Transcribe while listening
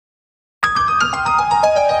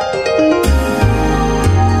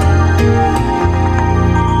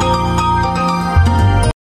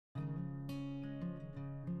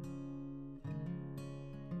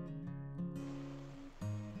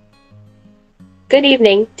Good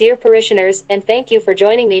evening, dear parishioners, and thank you for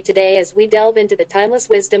joining me today as we delve into the timeless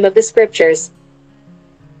wisdom of the Scriptures.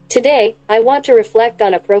 Today, I want to reflect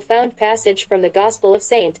on a profound passage from the Gospel of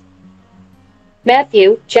St.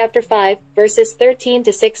 Matthew, chapter 5, verses 13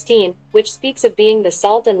 to 16, which speaks of being the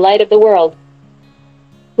salt and light of the world.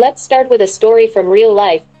 Let's start with a story from real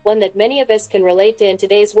life, one that many of us can relate to in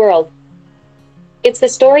today's world. It's the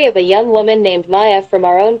story of a young woman named Maya from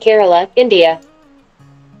our own Kerala, India.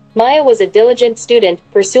 Maya was a diligent student,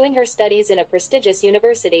 pursuing her studies in a prestigious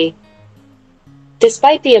university.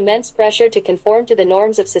 Despite the immense pressure to conform to the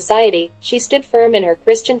norms of society, she stood firm in her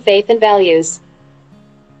Christian faith and values.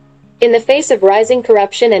 In the face of rising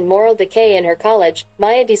corruption and moral decay in her college,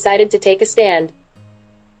 Maya decided to take a stand.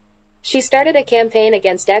 She started a campaign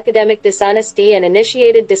against academic dishonesty and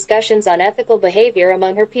initiated discussions on ethical behavior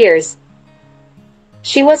among her peers.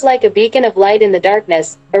 She was like a beacon of light in the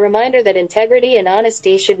darkness, a reminder that integrity and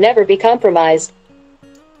honesty should never be compromised.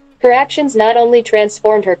 Her actions not only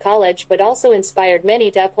transformed her college but also inspired many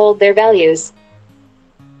to uphold their values.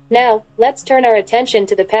 Now, let's turn our attention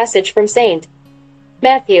to the passage from St.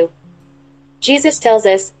 Matthew. Jesus tells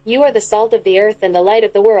us, "You are the salt of the earth and the light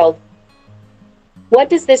of the world." What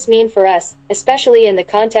does this mean for us, especially in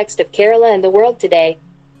the context of Kerala and the world today?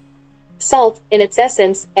 Salt, in its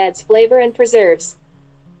essence, adds flavor and preserves.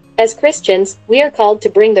 As Christians, we are called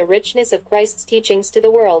to bring the richness of Christ's teachings to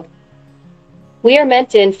the world. We are meant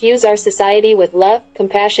to infuse our society with love,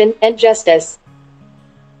 compassion, and justice.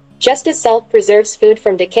 Just as salt preserves food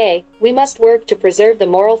from decay, we must work to preserve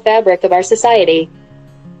the moral fabric of our society.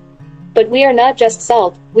 But we are not just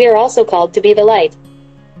salt, we are also called to be the light.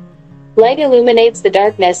 Light illuminates the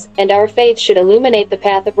darkness, and our faith should illuminate the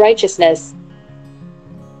path of righteousness.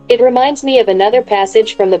 It reminds me of another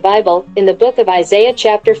passage from the Bible, in the book of Isaiah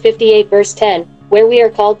chapter 58 verse 10, where we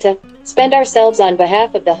are called to spend ourselves on behalf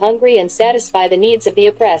of the hungry and satisfy the needs of the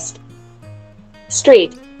oppressed.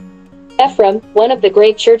 Street. Ephraim, one of the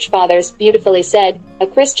great church fathers, beautifully said, "A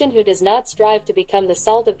Christian who does not strive to become the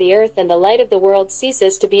salt of the earth and the light of the world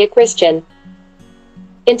ceases to be a Christian."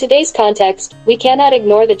 In today's context, we cannot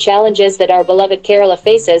ignore the challenges that our beloved Kerala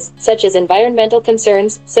faces, such as environmental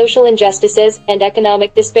concerns, social injustices, and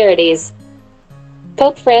economic disparities.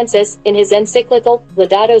 Pope Francis, in his encyclical,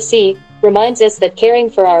 Laudato Si', reminds us that caring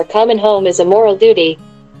for our common home is a moral duty.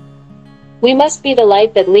 We must be the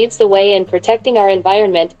light that leads the way in protecting our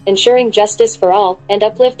environment, ensuring justice for all, and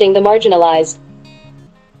uplifting the marginalized.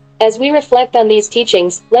 As we reflect on these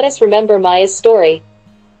teachings, let us remember Maya's story.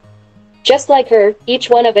 Just like her, each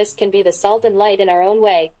one of us can be the salt and light in our own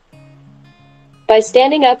way. By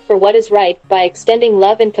standing up for what is right, by extending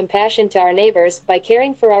love and compassion to our neighbors, by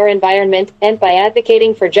caring for our environment, and by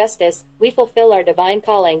advocating for justice, we fulfill our divine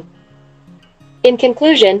calling. In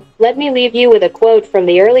conclusion, let me leave you with a quote from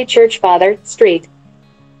the early church father, St.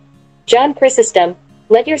 John Chrysostom,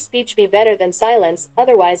 "Let your speech be better than silence,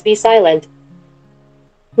 otherwise be silent."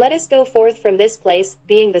 Let us go forth from this place,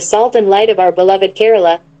 being the salt and light of our beloved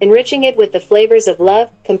Kerala, enriching it with the flavors of love,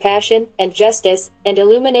 compassion, and justice, and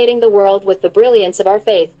illuminating the world with the brilliance of our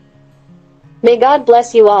faith. May God bless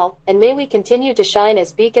you all, and may we continue to shine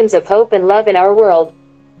as beacons of hope and love in our world.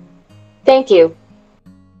 Thank you.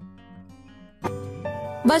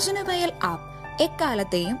 Vachanavayal app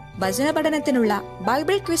എക്കാലത്തെയും വചന പഠനത്തിനുള്ള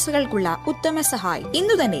Bible ക്വിസുകൾക്കുള്ള ഉത്തമ സഹായി.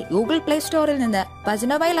 ഇന്നു തന്നെ Google play സ്റ്റോറിൽ നിന്ന്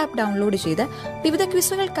Vachanavayal app download ചെയ്ത് വിവിധ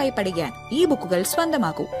ക്വിസുകൾക്കായി പഠിക്കാൻ ഈ ബുക്കുകൾ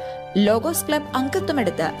സ്വന്തമാക്കൂ. Logos club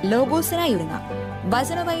അംഗത്വമെടുത്ത് ലോഗോസിനായി ഒരുങ്ങാം.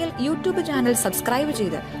 Vachanavayal YouTube channel subscribe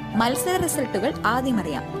ചെയ്ത് മത്സര റിസൾട്ടുകൾ ആദ്യം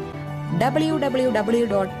അറിയാം.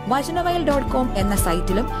 www.vajanavayal.com എന്ന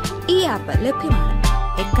സൈറ്റിലും ഈ ആപ്പ് ലഭ്യമാണ്.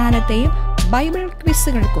 എക്കാലത്തെയും ബൈബിൾ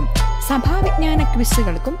ക്വിസുകൾക്കും സഭാവിജ്ഞാന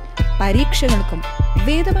ക്വിസുകൾക്കും പരീക്ഷകൾക്കും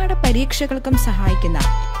വേദപാഠ പരീക്ഷകൾക്കും സഹായിക്കുന്ന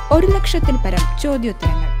 1,00,000-ൽ പരം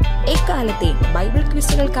ചോദ്യോത്തരങ്ങൾ. എക്കാലത്തെയും ബൈബിൾ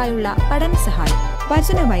ക്വിസുകൾക്കായുള്ള പഠന സഹായം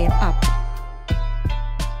വചനവയൽ ആപ്പ്.